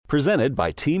Presented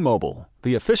by T-Mobile,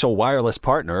 the official wireless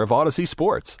partner of Odyssey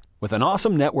Sports. With an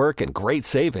awesome network and great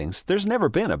savings, there's never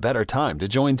been a better time to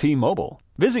join T-Mobile.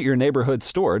 Visit your neighborhood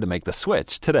store to make the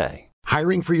switch today.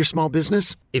 Hiring for your small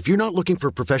business? If you're not looking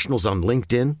for professionals on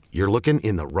LinkedIn, you're looking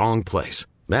in the wrong place.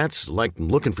 That's like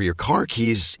looking for your car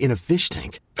keys in a fish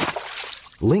tank.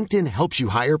 LinkedIn helps you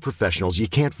hire professionals you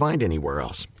can't find anywhere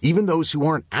else, even those who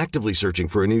aren't actively searching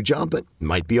for a new job but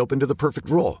might be open to the perfect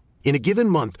role. In a given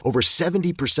month, over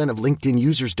 70% of LinkedIn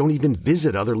users don't even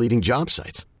visit other leading job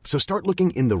sites. So start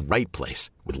looking in the right place.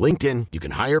 With LinkedIn, you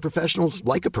can hire professionals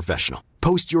like a professional.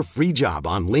 Post your free job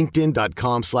on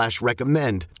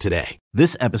linkedin.com/recommend today.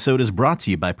 This episode is brought to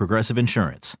you by Progressive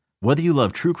Insurance. Whether you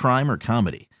love true crime or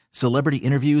comedy, celebrity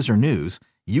interviews or news,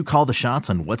 you call the shots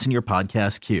on what's in your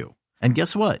podcast queue. And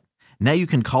guess what? Now you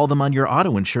can call them on your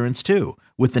auto insurance too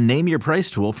with the Name Your Price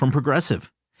tool from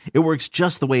Progressive. It works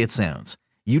just the way it sounds.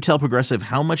 You tell Progressive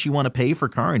how much you want to pay for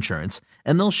car insurance,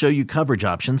 and they'll show you coverage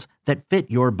options that fit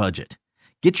your budget.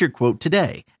 Get your quote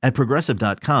today at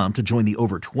Progressive.com to join the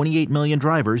over 28 million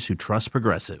drivers who trust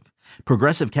Progressive.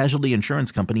 Progressive Casualty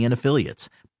Insurance Company and Affiliates.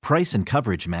 Price and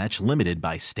coverage match limited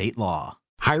by state law.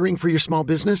 Hiring for your small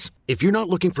business? If you're not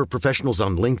looking for professionals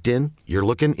on LinkedIn, you're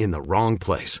looking in the wrong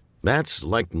place. That's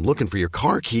like looking for your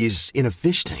car keys in a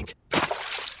fish tank.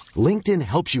 LinkedIn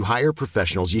helps you hire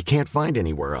professionals you can't find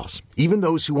anywhere else, even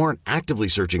those who aren't actively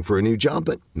searching for a new job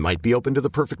but might be open to the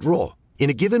perfect role. In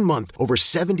a given month, over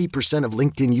 70% of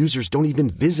LinkedIn users don't even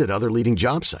visit other leading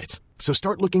job sites. So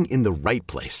start looking in the right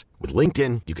place. With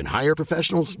LinkedIn, you can hire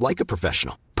professionals like a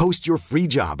professional. Post your free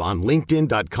job on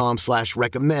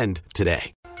linkedin.com/recommend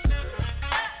today.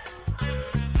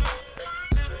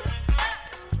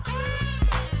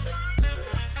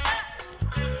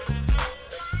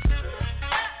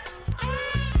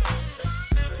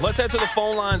 Let's head to the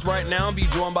phone lines right now and be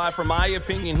joined by, for my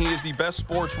opinion, he is the best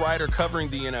sports writer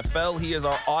covering the NFL. He is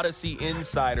our Odyssey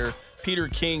insider, Peter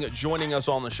King, joining us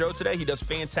on the show today. He does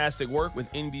fantastic work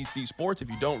with NBC Sports. If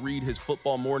you don't read his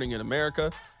Football Morning in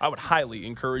America, I would highly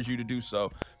encourage you to do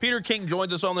so. Peter King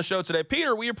joins us on the show today.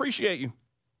 Peter, we appreciate you.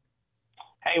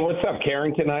 Hey, what's up,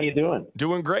 Carrington? How you doing?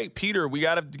 Doing great. Peter, we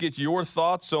got to get your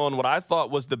thoughts on what I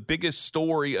thought was the biggest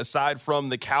story aside from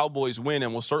the Cowboys win,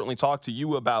 and we'll certainly talk to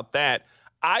you about that.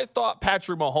 I thought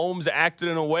Patrick Mahomes acted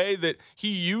in a way that he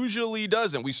usually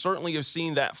doesn't. We certainly have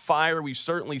seen that fire. We've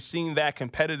certainly seen that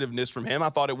competitiveness from him.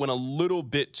 I thought it went a little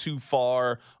bit too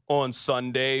far on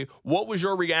Sunday. What was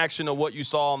your reaction to what you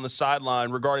saw on the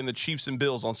sideline regarding the Chiefs and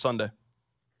Bills on Sunday?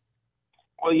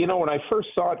 Well, you know, when I first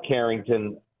saw it,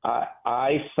 Carrington,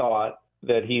 I thought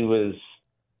that he was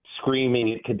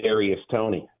screaming at Kadarius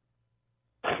Toney.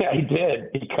 I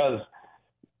did, because,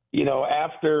 you know,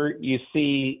 after you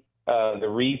see the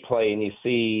replay and you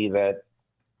see that,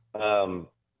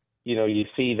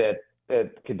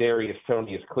 that Kadarius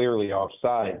Toney is clearly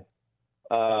offside.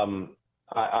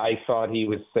 I thought he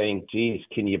was saying, geez,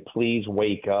 can you please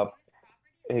wake up?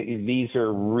 These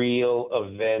are real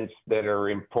events that are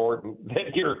important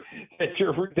that you're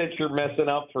messing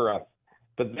up for us.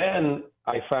 But then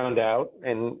I found out,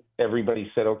 and everybody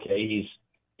said, okay,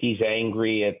 he's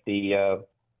angry at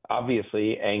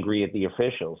obviously angry at the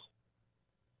officials.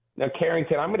 Now,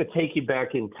 Carrington, I'm going to take you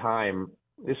back in time.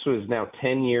 This was now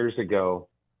 10 years ago.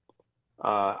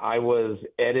 I was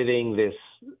editing this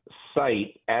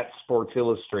site at Sports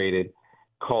Illustrated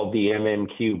called the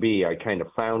MMQB. I kind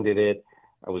of founded it.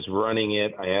 I was running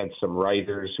it. I had some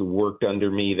writers who worked under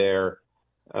me there,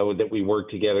 that we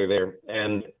worked together there.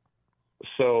 And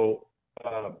so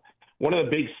one of the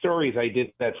big stories I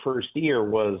did that first year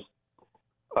was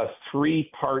a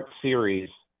 3-part series,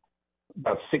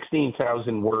 about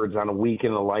 16,000 words on a week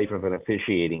in the life of an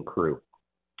officiating crew.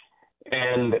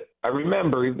 And I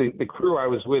remember the crew I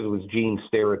was with was Gene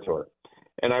Steratore.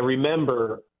 And I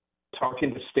remember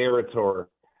talking to Steratore.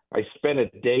 I spent a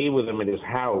day with him at his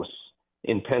house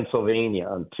in Pennsylvania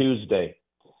on Tuesday.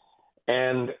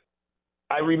 And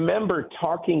I remember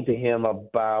talking to him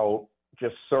about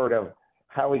just sort of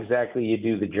how exactly you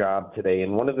do the job today.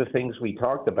 And one of the things we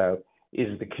talked about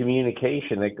is the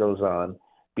communication that goes on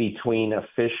between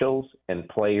officials and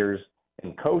players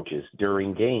and coaches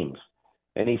during games.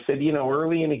 And he said, you know,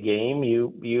 early in a game,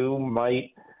 you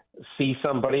might see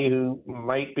somebody who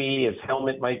might be, his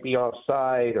helmet might be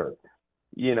offside, or,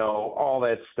 you know, all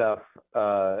that stuff.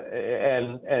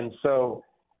 And so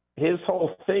his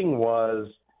whole thing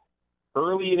was,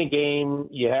 early in a game,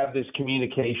 you have this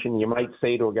communication. You might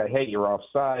say to a guy, hey, you're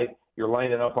offside. You're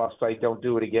lining up offside. Don't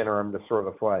do it again, or I'm going to throw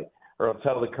the flag. Or I'll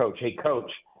tell the coach, hey,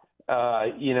 coach,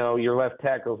 you know, your left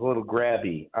tackle's a little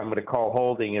grabby. I'm going to call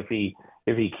holding if he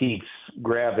if he keeps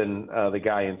grabbing the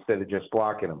guy instead of just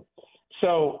blocking him.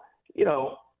 So,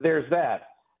 there's that.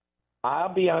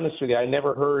 I'll be honest with you, I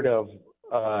never heard of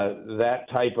that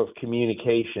type of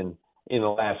communication in the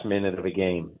last minute of a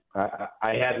game.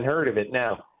 I hadn't heard of it.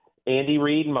 Now, Andy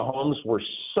Reid and Mahomes were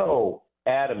so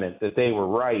adamant that they were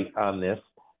right on this,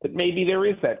 that maybe there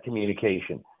is that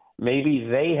communication. Maybe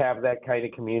they have that kind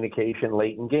of communication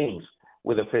late in games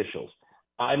with officials.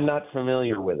 I'm not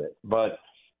familiar with it, but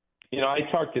I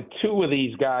talked to two of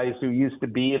these guys who used to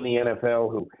be in the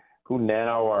NFL who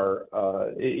now are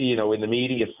in the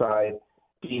media side,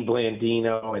 Dean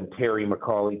Blandino and Terry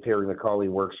McCauley. Terry McCauley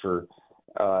works for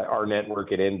our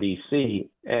network at NBC,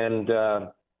 and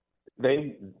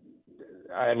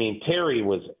Terry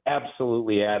was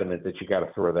absolutely adamant that you got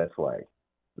to throw that flag,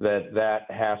 that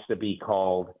has to be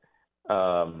called,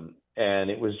 and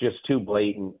it was just too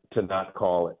blatant to not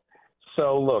call it.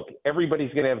 So, look,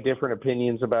 everybody's going to have different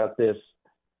opinions about this.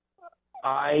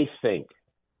 I think,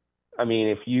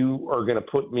 if you are going to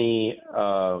put me,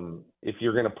 if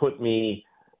you're going to put me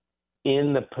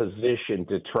in the position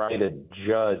to try to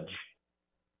judge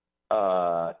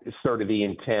sort of the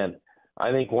intent,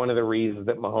 I think one of the reasons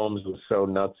that Mahomes was so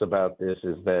nuts about this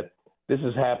is that this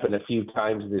has happened a few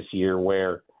times this year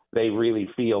where they really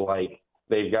feel like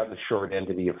they've got the short end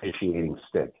of the officiating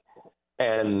stick.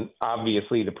 And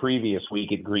obviously the previous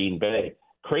week at Green Bay,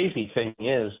 crazy thing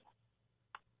is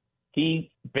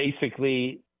he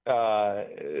basically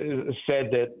said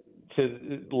that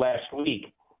last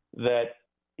week that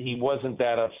he wasn't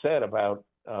that upset about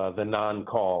the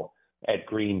non-call at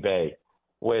Green Bay,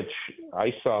 which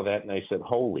I saw that and I said,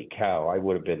 holy cow, I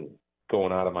would have been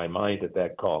going out of my mind at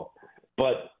that call.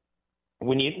 But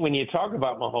when you talk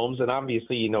about Mahomes, and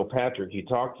obviously Patrick, you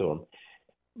talk to him,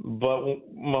 but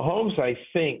Mahomes, I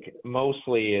think,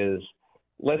 mostly is,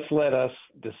 let us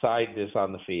decide this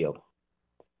on the field.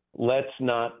 Let's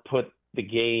not put the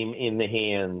game in the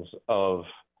hands of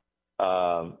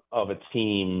a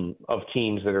teams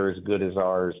that are as good as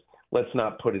ours. Let's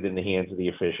not put it in the hands of the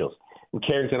officials. And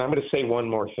Carrington, I'm going to say one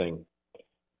more thing.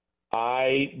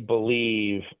 I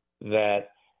believe that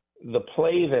the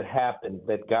play that happened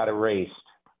that got erased,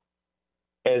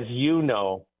 as you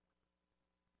know,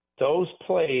 those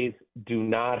plays do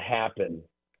not happen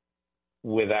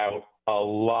without a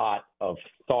lot of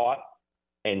thought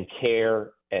and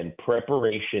care and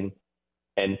preparation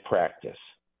and practice.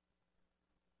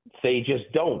 They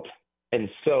just don't. And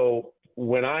so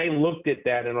when I looked at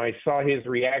that and I saw his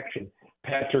reaction,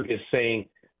 Patrick is saying,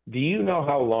 do you know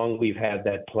how long we've had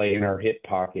that play in our hip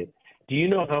pocket? Do you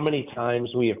know how many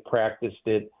times we have practiced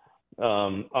it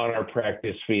on our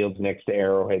practice fields next to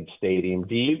Arrowhead Stadium?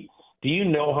 Do you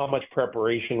know how much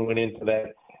preparation went into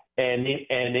that? And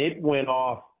it went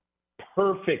off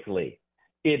perfectly.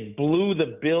 It blew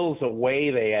the Bills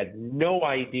away. They had no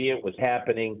idea it was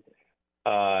happening.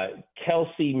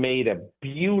 Kelsey made a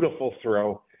beautiful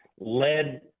throw,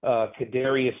 led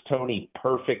Kadarius Toney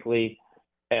perfectly,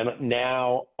 and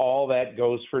now all that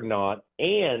goes for naught.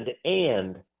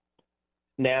 And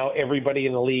now everybody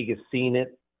in the league has seen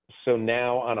it. So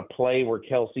now on a play where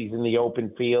Kelsey's in the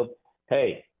open field,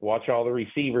 hey, watch all the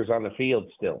receivers on the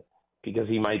field still because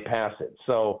he might pass it.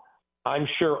 So I'm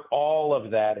sure all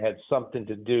of that had something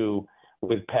to do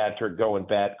with Patrick going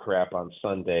bat crap on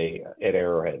Sunday at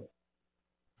Arrowhead.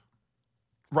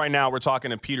 Right now, we're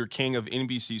talking to Peter King of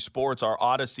NBC Sports, our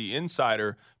Odyssey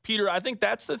insider. Peter, I think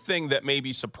that's the thing that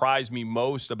maybe surprised me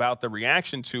most about the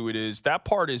reaction to it is that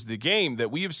part is the game that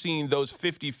we have seen those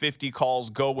 50-50 calls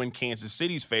go in Kansas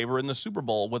City's favor in the Super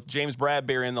Bowl with James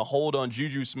Bradbury and the hold on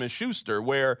Juju Smith-Schuster,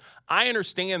 where I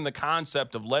understand the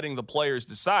concept of letting the players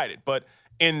decide it, but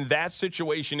in that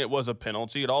situation, it was a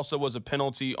penalty. It also was a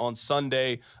penalty on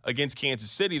Sunday against Kansas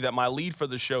City that my lead for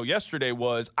the show yesterday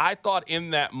was I thought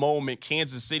in that moment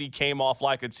Kansas City came off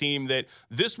like a team that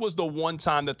this was the one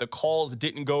time that the calls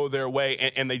didn't go their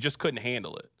way and they just couldn't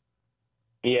handle it.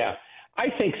 Yeah, I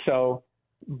think so.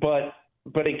 But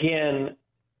again,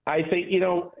 I think,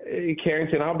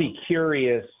 Carrington, I'll be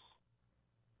curious.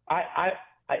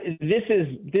 This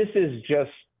is just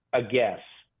a guess,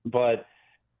 but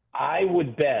I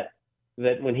would bet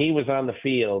that when he was on the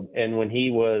field and when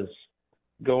he was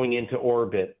going into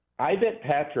orbit, I bet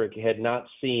Patrick had not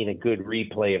seen a good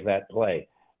replay of that play.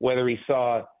 Whether maybe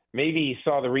he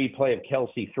saw the replay of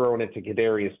Kelsey throwing it to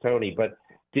Kadarius Toney, but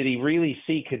did he really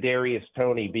see Kadarius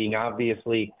Toney being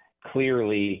obviously,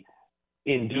 clearly,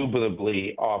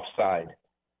 indubitably offside?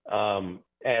 And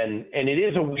it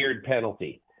is a weird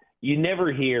penalty. You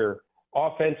never hear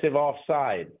offensive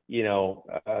offside,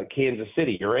 Kansas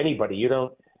City or anybody. You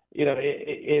don't,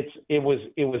 it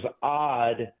was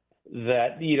odd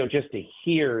that, just to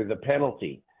hear the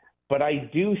penalty. But I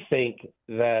do think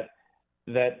that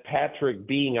Patrick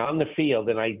being on the field,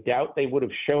 and I doubt they would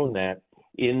have shown that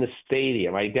in the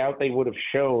stadium. I doubt they would have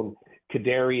shown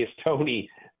Kadarius Toney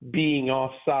being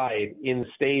offside in the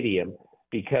stadium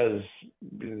because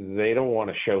they don't want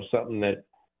to show something that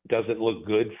doesn't look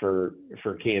good for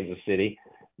Kansas City.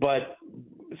 But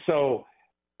so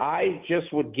I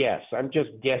just would guess, I'm just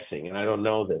guessing, and I don't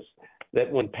know this,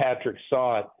 that when Patrick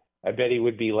saw it, I bet he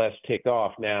would be less ticked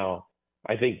off now.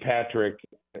 I think Patrick,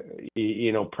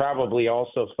 probably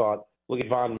also thought, look at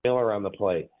Von Miller on the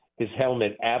play. His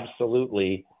helmet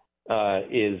absolutely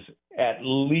is at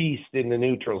least in the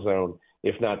neutral zone,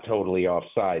 if not totally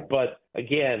offside. But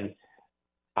again,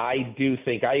 I do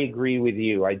think, I agree with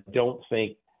you. I don't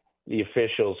think the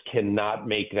officials cannot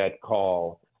make that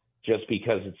call just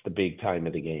because it's the big time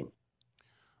of the game.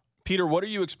 Peter, what are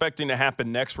you expecting to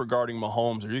happen next regarding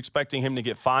Mahomes? Are you expecting him to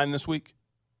get fined this week?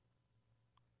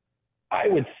 I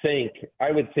would think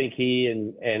he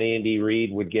and Andy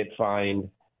Reid would get fined.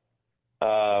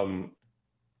 And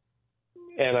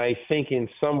I think in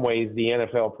some ways the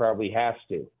NFL probably has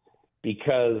to,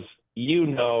 because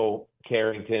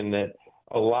Carrington, that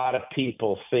a lot of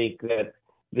people think that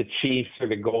the Chiefs are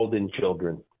the golden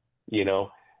children,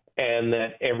 and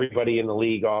that everybody in the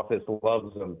league office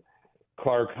loves them.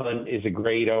 Clark Hunt is a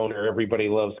great owner. Everybody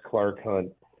loves Clark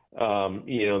Hunt.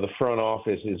 The front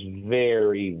office is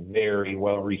very, very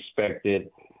well respected,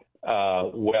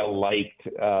 well liked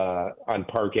on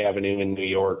Park Avenue in New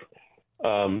York.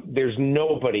 There's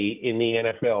nobody in the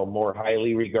NFL more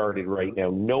highly regarded right now,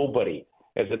 nobody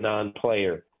as a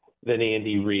non-player, than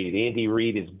Andy Reid. Andy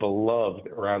Reid is beloved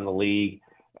around the league.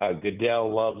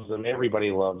 Goodell loves him.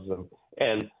 Everybody loves him.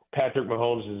 And Patrick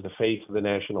Mahomes is the face of the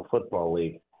National Football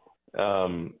League.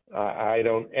 I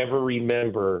never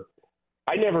remember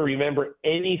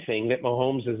anything that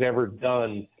Mahomes has ever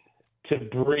done to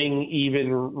bring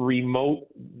even remote,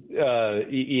 dirt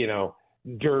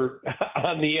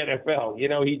on the NFL.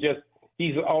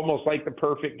 He's almost like the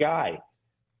perfect guy.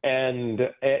 And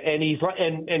he's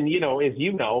as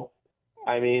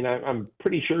I'm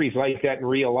pretty sure he's like that in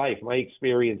real life. My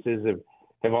experiences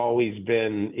have always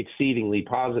been exceedingly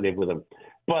positive with him.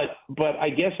 But I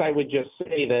guess I would just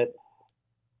say that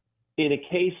in a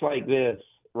case like this,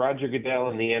 Roger Goodell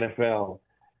and the NFL,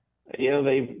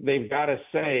 they've got to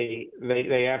say,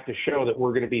 they have to show that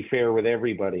we're going to be fair with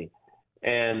everybody.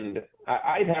 And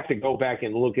I'd have to go back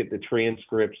and look at the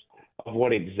transcripts of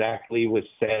what exactly was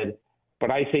said. But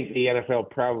I think the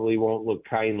NFL probably won't look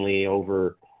kindly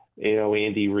over,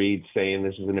 Andy Reid saying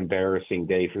this is an embarrassing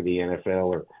day for the NFL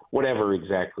or whatever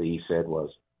exactly he said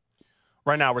was.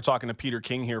 Right now, we're talking to Peter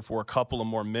King here for a couple of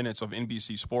more minutes of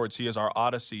NBC Sports. He is our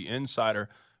Odyssey insider.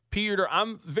 Peter,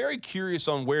 I'm very curious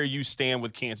on where you stand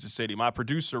with Kansas City. My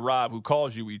producer, Rob, who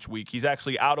calls you each week, he's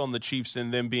actually out on the Chiefs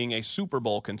and them being a Super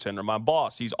Bowl contender. My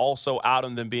boss, he's also out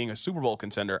on them being a Super Bowl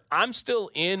contender. I'm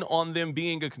still in on them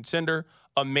being a contender.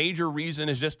 A major reason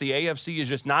is just the AFC is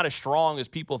just not as strong as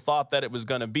people thought that it was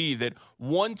going to be, that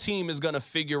one team is going to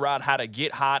figure out how to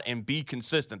get hot and be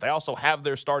consistent. They also have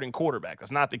their starting quarterback.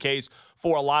 That's not the case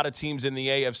for a lot of teams in the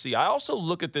AFC. I also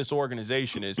look at this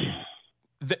organization as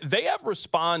they have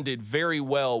responded very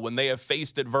well when they have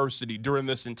faced adversity during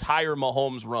this entire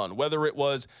Mahomes run, whether it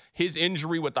was his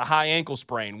injury with the high ankle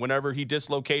sprain, whenever he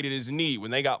dislocated his knee,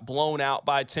 when they got blown out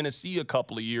by Tennessee a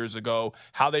couple of years ago,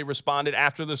 how they responded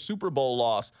after the Super Bowl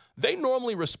loss. They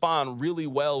normally respond really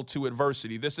well to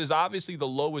adversity. This is obviously the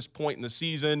lowest point in the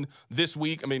season this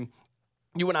week. I mean,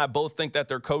 you and I both think that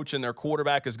their coach and their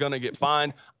quarterback is going to get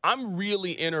fined. I'm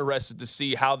really interested to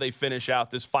see how they finish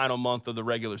out this final month of the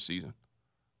regular season.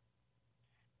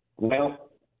 Well,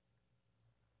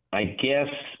 I guess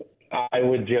I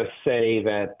would just say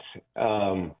that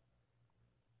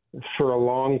for a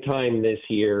long time this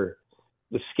year,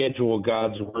 the schedule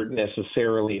gods weren't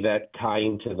necessarily that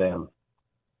kind to them,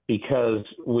 because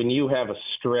when you have a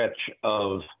stretch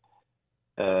of,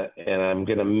 and I'm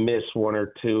going to miss one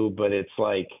or two, but it's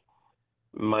like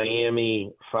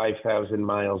Miami, 5,000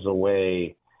 miles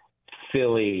away,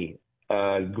 Philly,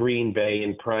 Green Bay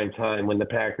in prime time when the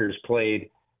Packers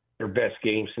played their best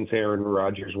game since Aaron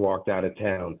Rodgers walked out of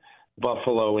town.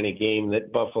 Buffalo in a game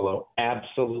that Buffalo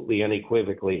absolutely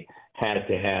unequivocally had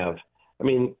to have. I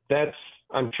mean,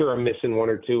 I'm sure I'm missing one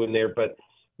or two in there, but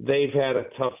they've had a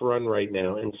tough run right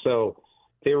now. And so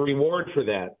their reward for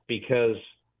that, because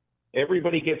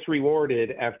everybody gets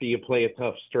rewarded after you play a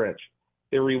tough stretch.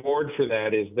 Their reward for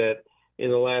that is that in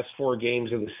the last 4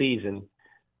 games of the season,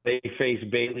 they face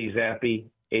Bailey Zappi,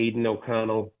 Aiden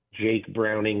O'Connell, Jake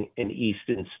Browning, and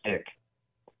Easton Stick.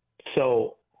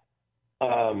 So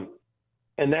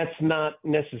And that's not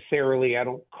necessarily, I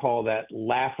don't call that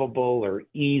laughable or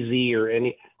easy or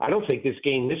any. I don't think this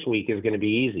game this week is going to be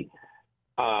easy.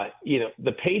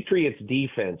 The Patriots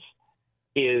defense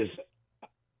is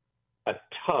a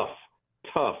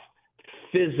tough,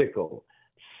 physical,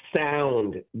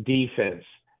 sound defense.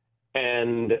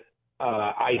 And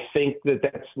I think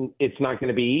it's not going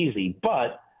to be easy.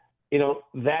 But,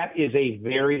 that is a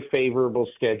very favorable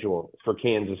schedule for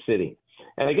Kansas City.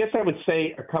 And I guess I would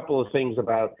say a couple of things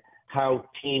about how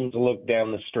teams look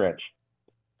down the stretch.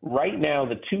 Right now,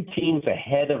 the two teams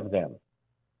ahead of them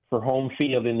for home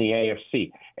field in the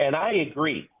AFC. And I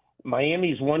agree.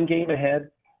 Miami's 1 game ahead.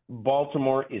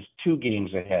 Baltimore is 2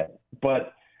 games ahead.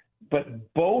 But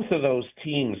both of those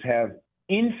teams have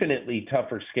infinitely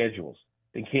tougher schedules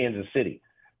than Kansas City.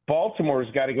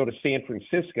 Baltimore's got to go to San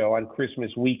Francisco on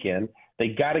Christmas weekend. They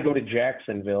got to go to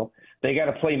Jacksonville. They got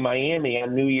to play Miami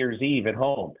on New Year's Eve at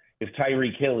home. If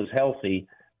Tyreek Hill is healthy,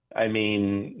 I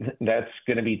mean, that's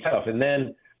going to be tough. And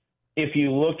then if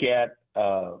you look at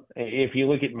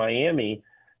Miami,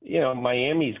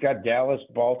 Miami's got Dallas,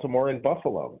 Baltimore, and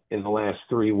Buffalo in the last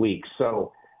 3 weeks.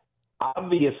 So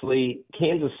obviously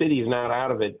Kansas City's not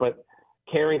out of it. But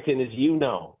Carrington, as you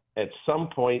know, at some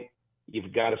point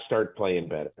you've got to start playing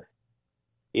better.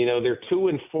 They're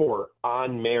 2-4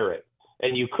 on merit,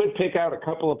 and you could pick out a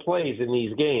couple of plays in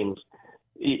these games.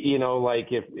 Like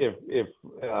if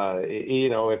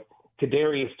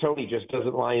Kadarius Toney just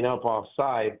doesn't line up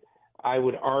offside, I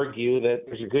would argue that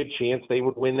there's a good chance they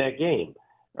would win that game,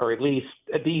 or at least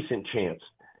a decent chance.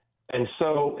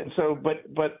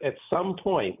 But at some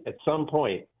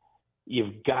point,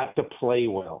 you've got to play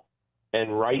well.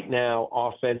 And right now,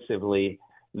 offensively,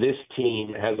 this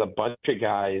team has a bunch of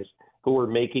guys who are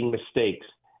making mistakes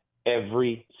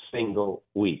every single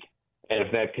week. And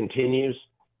if that continues,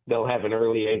 they'll have an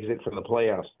early exit from the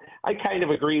playoffs. I kind of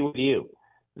agree with you.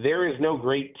 There is no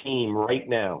great team right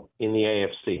now in the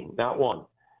AFC, not one.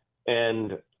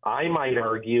 And I might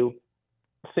argue,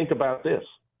 think about this.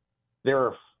 There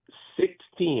are 6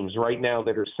 teams right now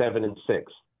that are 7-6.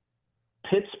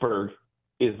 Pittsburgh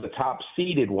is the top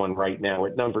seeded one right now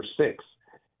at number 6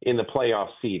 in the playoff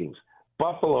seedings.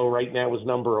 Buffalo right now is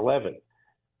number 11.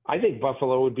 I think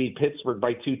Buffalo would beat Pittsburgh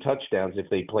by 2 touchdowns if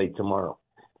they played tomorrow.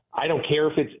 I don't care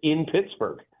if it's in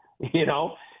Pittsburgh,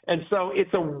 And so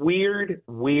it's a weird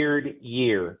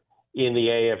year in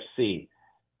the AFC.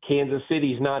 Kansas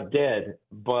City's not dead,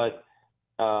 but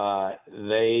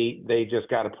they just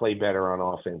got to play better on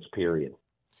offense, period.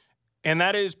 And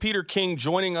that is Peter King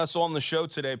joining us on the show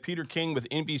today. Peter King with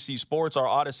NBC Sports, our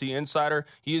Odyssey insider.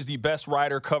 He is the best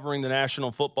writer covering the National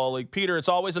Football League. Peter, it's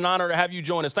always an honor to have you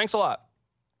join us. Thanks a lot.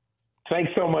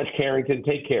 Thanks so much, Carrington.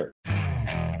 Take care.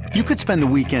 You could spend the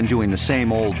weekend doing the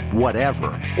same old whatever,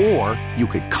 or you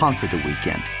could conquer the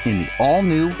weekend in the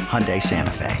all-new Hyundai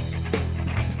Santa Fe.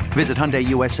 Visit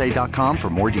HyundaiUSA.com for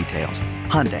more details.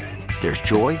 Hyundai, there's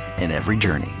joy in every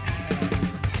journey.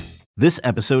 This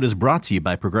episode is brought to you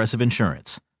by Progressive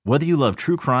Insurance. Whether you love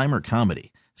true crime or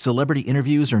comedy, celebrity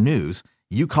interviews or news,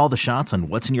 you call the shots on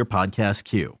what's in your podcast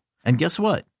queue. And guess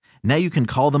what? Now you can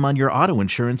call them on your auto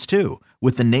insurance too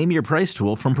with the Name Your Price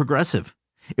tool from Progressive.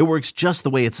 It works just the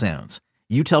way it sounds.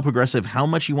 You tell Progressive how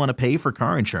much you want to pay for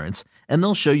car insurance, and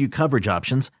they'll show you coverage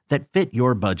options that fit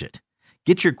your budget.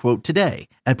 Get your quote today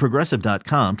at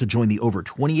Progressive.com to join the over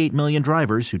 28 million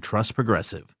drivers who trust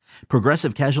Progressive.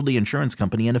 Progressive Casualty Insurance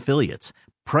Company and Affiliates.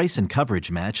 Price and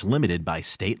coverage match limited by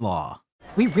state law.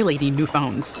 We really need new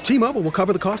phones. T-Mobile will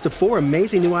cover the cost of 4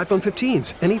 amazing new iPhone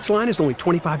 15s, and each line is only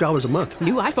 $25 a month.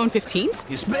 New iPhone 15s?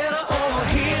 It's better over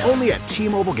here. Only at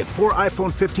T-Mobile, get 4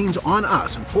 iPhone 15s on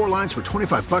us and 4 lines for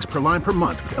 $25 per line per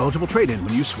month with eligible trade-in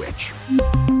when you switch.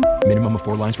 Minimum of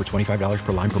 4 lines for $25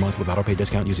 per line per month with autopay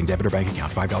discount using debit or bank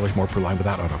account. $5 more per line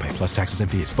without autopay, plus taxes and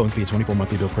fees. Phone fee at 24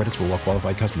 monthly bill credits for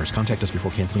well-qualified customers. Contact us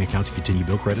before canceling account to continue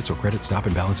bill credits or credit stop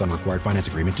and balance on required finance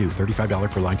agreement due.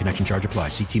 $35 per line connection charge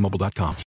applies. See T-Mobile.com.